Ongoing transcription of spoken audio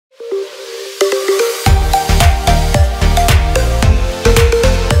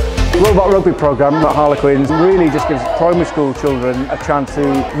Robot Rugby programme at Harlequins really just gives primary school children a chance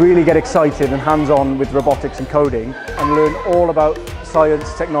to really get excited and hands-on with robotics and coding and learn all about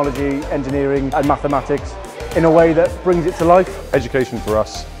science, technology, engineering and mathematics in a way that brings it to life. Education for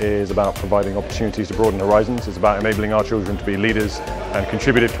us is about providing opportunities to broaden horizons. It's about enabling our children to be leaders and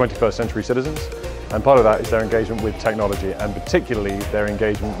contributive 21st century citizens. And part of that is their engagement with technology, and particularly their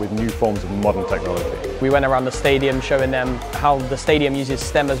engagement with new forms of modern technology. We went around the stadium showing them how the stadium uses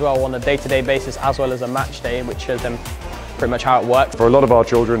STEM as well on a day-to-day basis, as well as a match day, which shows them pretty much how it works. For a lot of our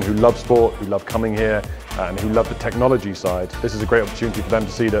children who love sport, who love coming here, and who love the technology side, this is a great opportunity for them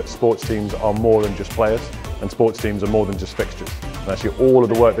to see that sports teams are more than just players, and sports teams are more than just fixtures. And actually all of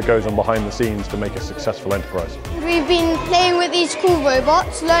the work that goes on behind the scenes to make a successful enterprise. We've been playing with these cool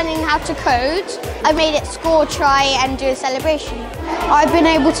robots, learning how to code. I made it score, try and do a celebration. I've been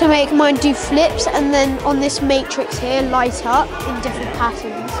able to make mine do flips and then on this matrix here light up in different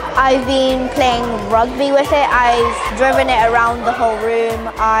patterns. I've been playing rugby with it. I've driven it around the whole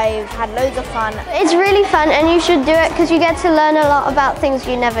room. I've had loads of fun. It's really fun and you should do it because you get to learn a lot about things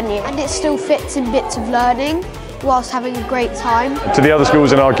you never knew. And it still fits in bits of learning whilst having a great time. To the other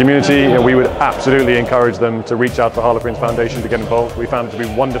schools in our community, we would absolutely encourage them to reach out to Harlequins Foundation to get involved. We found it to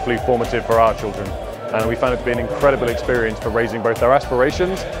be wonderfully formative for our children, and we found it to be an incredible experience for raising both their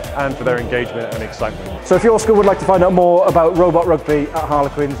aspirations and for their engagement and excitement. So if your school would like to find out more about Robot Rugby at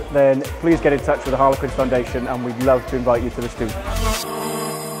Harlequins, then please get in touch with the Harlequins Foundation and we'd love to invite you to the Stoop.